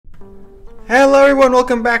Hello everyone,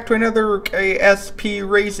 welcome back to another KSP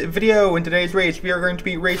race video. In today's race, we are going to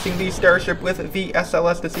be racing the Starship with the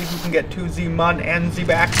SLS to see who can get to the Mun and the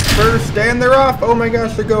back first. And they're off! Oh my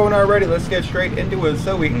gosh, they're going already. Let's get straight into it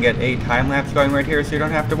so we can get a time-lapse going right here so you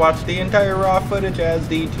don't have to watch the entire raw footage as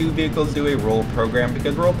the two vehicles do a roll program,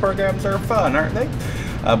 because roll programs are fun, aren't they?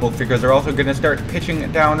 Both vehicles are also going to start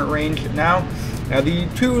pitching down range now. Now the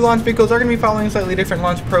two launch vehicles are going to be following slightly different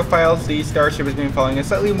launch profiles. The Starship is going to be following a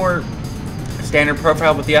slightly more standard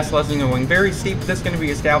profile, but the SLS is going very steep. This is going to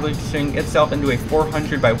be establishing itself into a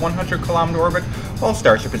 400 by 100 kilometer orbit, while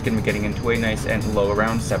Starship is going to be getting into a nice and low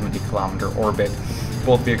around 70 kilometer orbit.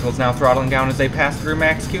 Both vehicles now throttling down as they pass through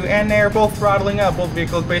max Q, and they're both throttling up. Both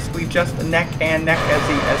vehicles basically just neck and neck as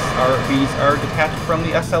the SRVs are detached from the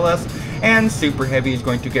SLS, and Super Heavy is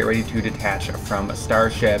going to get ready to detach from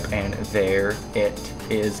Starship, and there it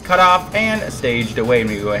is cut off and staged away.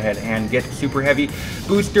 We go ahead and get Super Heavy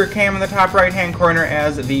booster cam in the top right hand corner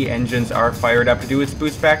as the engines are fired up to do its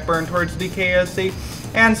boost back burn towards the KSP,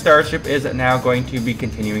 and Starship is now going to be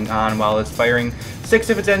continuing on while it's firing 6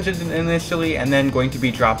 of its engines initially, and then going to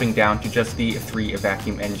be dropping down to just the 3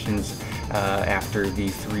 vacuum engines after the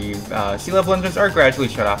 3 sea level engines are gradually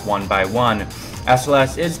shut off one by one.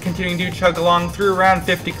 SLS is continuing to chug along through around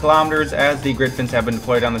 50 kilometers as the grid fins have been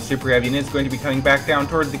deployed on the Super Heavy, and is going to be coming back down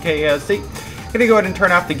towards the KSP. Gonna go ahead and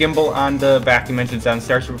turn off the gimbal on the vacuum engines on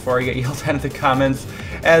Starship before I get yelled at in the comments,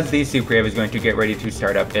 as the Super Heavy is going to get ready to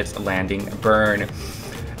start up its landing burn.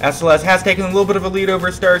 SLS has taken a little bit of a lead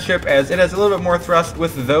over Starship as it has a little bit more thrust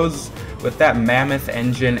with that mammoth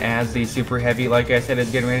engine, as the Super Heavy, like I said, is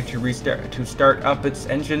getting ready to start up its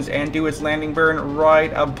engines and do its landing burn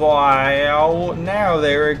right about now.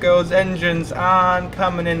 There it goes, engines on,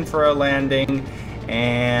 coming in for a landing,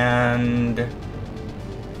 and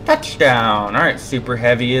touchdown. Alright, Super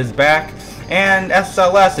Heavy is back, and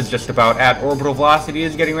SLS is just about at orbital velocity,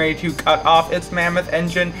 is getting ready to cut off its mammoth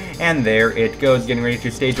engine, and there it goes, getting ready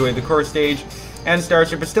to stage away the core stage. And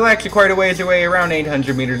Starship is still actually quite a ways away, around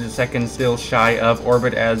 800 meters a second, still shy of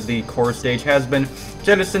orbit, as the core stage has been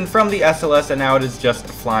jettisoned from the SLS, and now it is just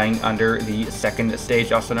flying under the second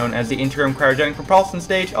stage, also known as the interim cryogenic propulsion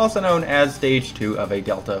stage, also known as stage 2 of a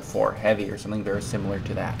Delta IV Heavy, or something very similar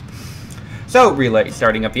to that. So, relay,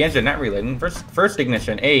 starting up the engine, not relating, first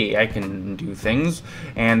ignition. Hey, I can do things.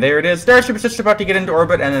 And there it is. Starship is just about to get into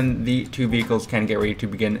orbit, and then the two vehicles can get ready to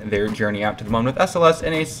begin their journey out to the Moon with SLS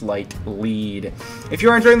in a slight lead. If you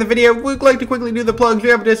are enjoying the video, we'd like to quickly do the plugs. We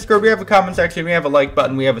have a Discord, we have a comment section, we have a like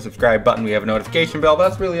button, we have a subscribe button, we have a notification bell.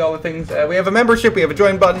 That's really all the things. We have a membership, we have a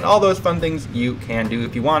join button, all those fun things you can do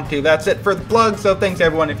if you want to. That's it for the plugs, so thanks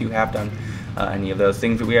everyone if you have done any of those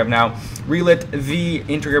things. That we have now relit the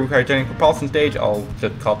integrated cryogenic propulsion stage. I'll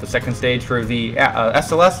just call it the second stage for the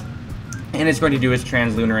SLS, and it's going to do its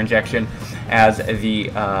translunar injection as the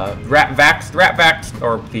Ratvax,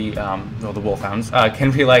 or the Wolfhounds,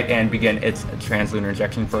 can relight and begin its translunar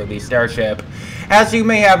injection for the Starship. As you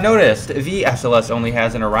may have noticed, the SLS only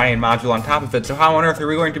has an Orion module on top of it, so how on earth are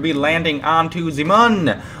we going to be landing onto the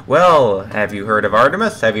Mun? Well, have you heard of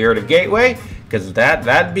Artemis? Have you heard of Gateway? Because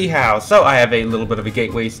that'd be how. So I have a little bit of a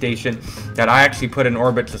Gateway station that I actually put in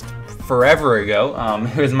orbit just forever ago.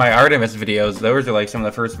 It was my Artemis videos. Those are like some of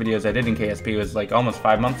the first videos I did in KSP. It was like almost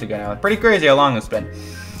 5 months ago now. Pretty crazy how long it's been.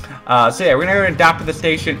 So yeah, we're gonna go and dock to the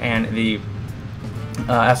station, and the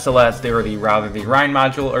SLS, the Orion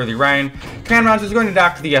module, or the Orion command module, is going to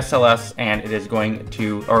dock to the SLS, and it is going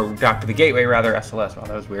to, or dock to the Gateway rather, SLS, wow,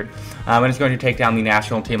 that was weird, and it's going to take down the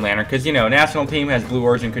National Team lander, because, you know, National Team has Blue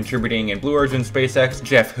Origin contributing, and Blue Origin, SpaceX,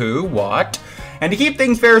 Jeff who, what? And to keep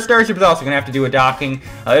things fair, Starship is also going to have to do a docking.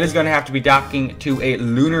 It is going to have to be docking to a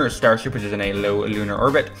lunar Starship, which is in a low lunar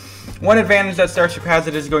orbit. One advantage that Starship has,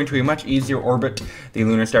 it is going to a much easier orbit. The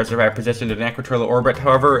lunar Starship is positioned in an equatorial orbit.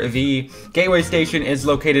 However, the Gateway Station is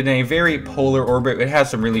located in a very polar orbit. It has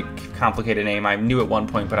some really complicated name. I knew at one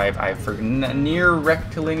point, but I've forgotten. Near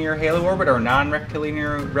rectilinear halo orbit, or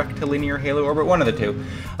non-rectilinear halo orbit, one of the two.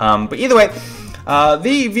 But either way,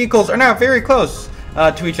 the vehicles are now very close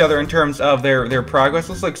to each other in terms of their progress.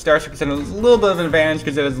 Looks like Starship is in a little bit of an advantage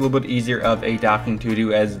because it is a little bit easier of a docking to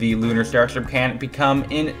do, as the lunar Starship can become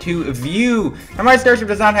into view. Now, my Starship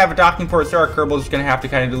does not have a docking port, so our Kerbal is going to have to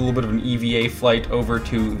kind of do a little bit of an EVA flight over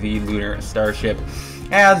to the lunar Starship,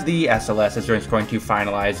 as the SLS is just going to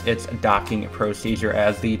finalize its docking procedure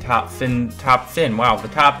as the top fin, wow, the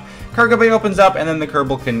top cargo bay opens up, and then the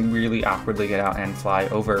Kerbal can really awkwardly get out and fly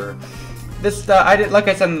over. This, like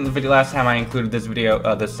I said in the video last time I included this video,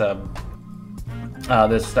 this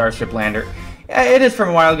Starship lander. It is from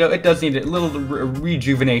a while ago. It does need a little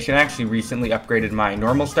rejuvenation. I actually recently upgraded my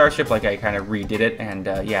normal Starship, like I kind of redid it, and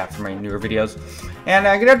yeah, for my newer videos. And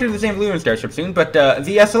I'm gonna have to do the same Lunar Starship soon, but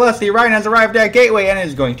the SLS, the Orion, has arrived at Gateway and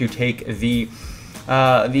is going to take the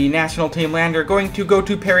national team lander, going to go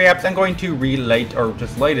to periaps and going to relight, or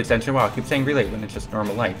just light its engine. Wow, I keep saying relight when it's just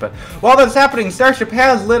normal light. But while that's happening, Starship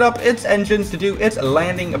has lit up its engines to do its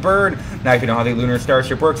landing burn. Now, if you know how the Lunar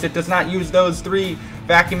Starship works, it does not use those 3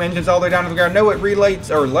 vacuum engines all the way down to the ground. No, it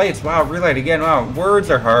relights, or lights, wow, relight again, wow, words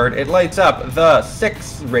are hard. It lights up the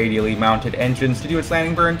 6 radially mounted engines to do its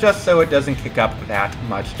landing burn, just so it doesn't kick up that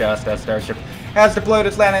much dust, as Starship has deployed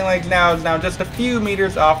its landing legs. Now it's now just a few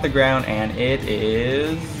meters off the ground, and it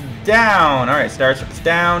is down. Alright, Starship's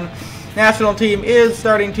down. National team is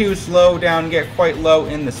starting to slow down, get quite low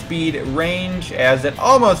in the speed range as it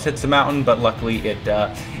almost hits the mountain, but luckily it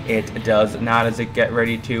does not as it get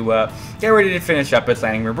ready to finish up its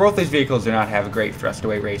landing. Both these vehicles do not have a great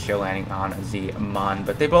thrust-away ratio landing on the Mon,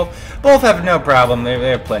 but they both have no problem. They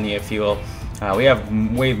have plenty of fuel. We have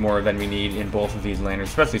way more than we need in both of these landers,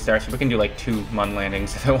 especially Starship. We can do like 2 Mon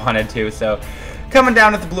landings if I wanted to. So, coming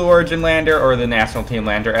down with the Blue Origin lander, or the National Team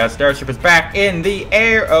lander, as Starship is back in the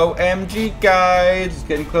air. OMG, guys.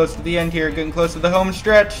 Getting close to the end here, getting close to the home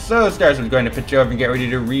stretch. So, Starship is going to pitch over and get ready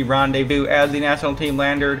to re-rendezvous as the National Team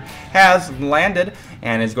lander has landed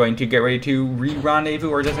and is going to get ready to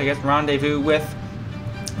re-rendezvous, or just, I guess, rendezvous with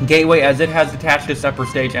Gateway as it has detached its upper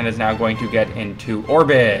stage and is now going to get into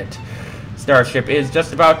orbit. Starship is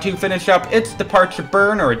just about to finish up its departure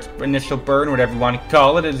burn, or its initial burn, whatever you want to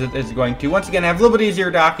call it. Is going to, once again, have a little bit easier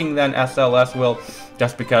docking than SLS will,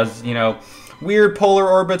 just because, you know, weird polar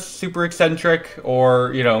orbits, super eccentric,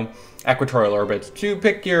 or, you know, equatorial orbits. To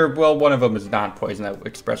pick your, well, one of them is non-poison. That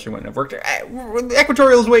expression wouldn't have worked.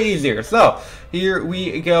 Equatorial is way easier. So, here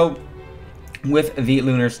we go with the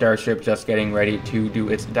Lunar Starship just getting ready to do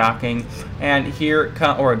its docking, and here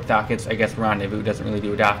or dock its, I guess, rendezvous. Doesn't really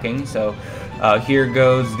do a docking. So here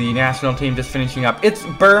goes the National Team just finishing up its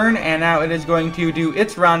burn, and now it is going to do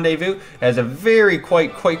its rendezvous. It has a very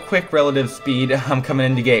quite quick relative speed coming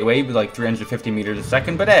into Gateway, like 350 meters a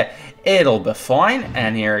second, but it'll be fine.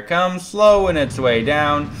 And here it comes, slowing its way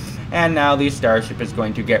down. And now the Starship is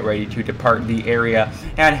going to get ready to depart the area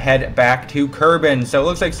and head back to Kerbin. So it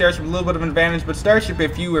looks like Starship a little bit of an advantage, but Starship,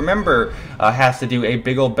 if you remember, has to do a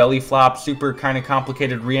big old belly flop, super kind of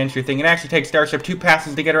complicated re-entry thing. It actually takes Starship 2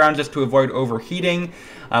 passes to get around just to avoid overheating,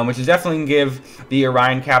 which is definitely going to give the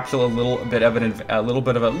Orion capsule a little bit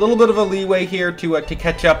of a leeway here to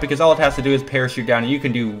catch up, because all it has to do is parachute down, and you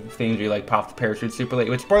can do things where you like pop the parachute super late,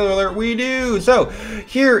 which, spoiler alert, we do. So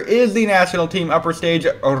here is the National Team upper stage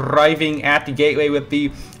arriving at the Gateway with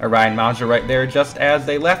the Orion module right there, just as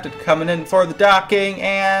they left it, coming in for the docking,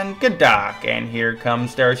 and good dock. And here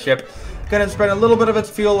comes Starship, gonna spend a little bit of its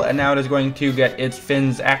fuel, and now it is going to get its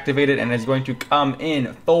fins activated and is going to come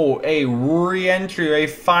in for a re-entry, a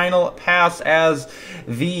final pass, as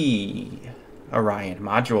the Orion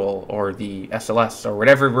module, or the SLS, or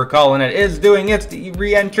whatever we're calling it, is doing its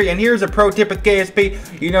re-entry. And here's a pro tip with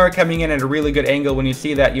KSP. You know we're coming in at a really good angle when you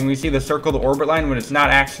see that. When you see the circle, the orbit line, when it's not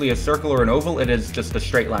actually a circle or an oval, it is just a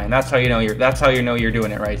straight line. That's how you know you're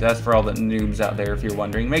doing it right. That's for all the noobs out there, if you're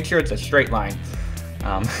wondering. Make sure it's a straight line.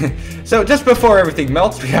 So just before everything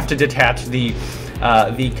melts, we have to detach the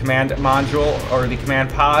command module, or the command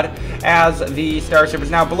pod, as the Starship is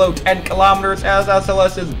now below 10 kilometers, as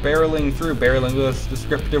SLS is barreling through those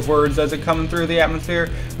descriptive words as it comes through the atmosphere.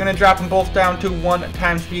 I'm going to drop them both down to 1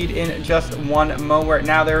 times speed in just one moment. Right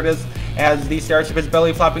now, there it is, as the Starship is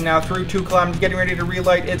belly flopping now through 2 kilometers, getting ready to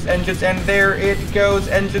relight its engines, and there it goes.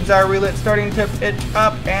 Engines are relit, starting to pitch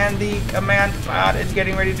up, and the command pod is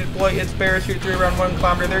getting ready to deploy its parachute through around 1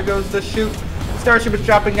 kilometer. There goes the chute. Starship is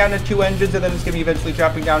dropping down to 2 engines, and then it's going to be eventually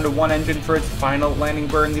dropping down to 1 engine for its final landing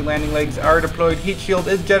burn. The landing legs are deployed. Heat shield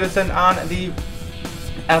is jettisoned on the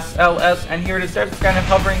SLS, and here it is. Starts kind of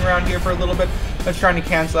hovering around here for a little bit. It's trying to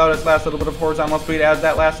cancel out its last little bit of horizontal speed as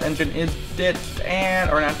that last engine is ditched,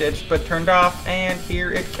 or not ditched, but turned off. And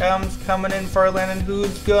here it comes, coming in for a landing.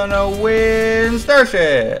 Who's gonna win?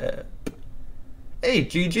 Starship! Hey,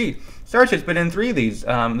 GG. Starship's been in 3 of these.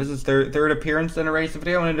 This is their 3rd appearance in a race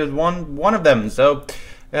video, and it is one of them. So,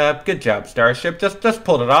 good job, Starship. Just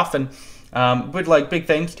pulled it off, and would like big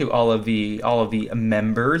thanks to all of the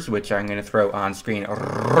members, which I'm gonna throw on screen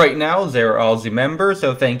right now. They're all the members,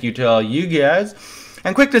 so thank you to all you guys.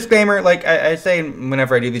 And quick disclaimer, like I say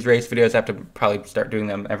whenever I do these race videos, I have to probably start doing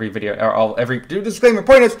them every video, or every disclaimer.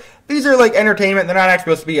 Point is, these are like entertainment. They're not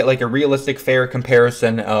actually supposed to be like a realistic, fair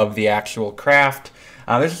comparison of the actual craft.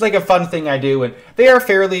 It's just like a fun thing I do, and they are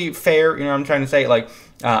fairly fair, you know what I'm trying to say. Like,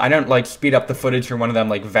 I don't like speed up the footage for one of them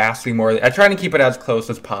like vastly more. I try to keep it as close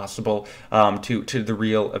as possible to the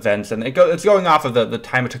real events, and it's going off of the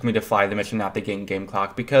time it took me to fly the mission, not the game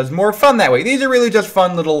clock, because more fun that way. These are really just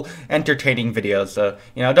fun little entertaining videos, so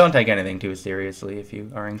you know, don't take anything too seriously if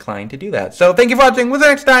you are inclined to do that. So thank you for watching. We'll see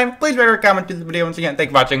you next time. Please rate or comment to the video. Once again, thank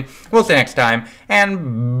you for watching. We'll see you next time,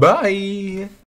 and bye.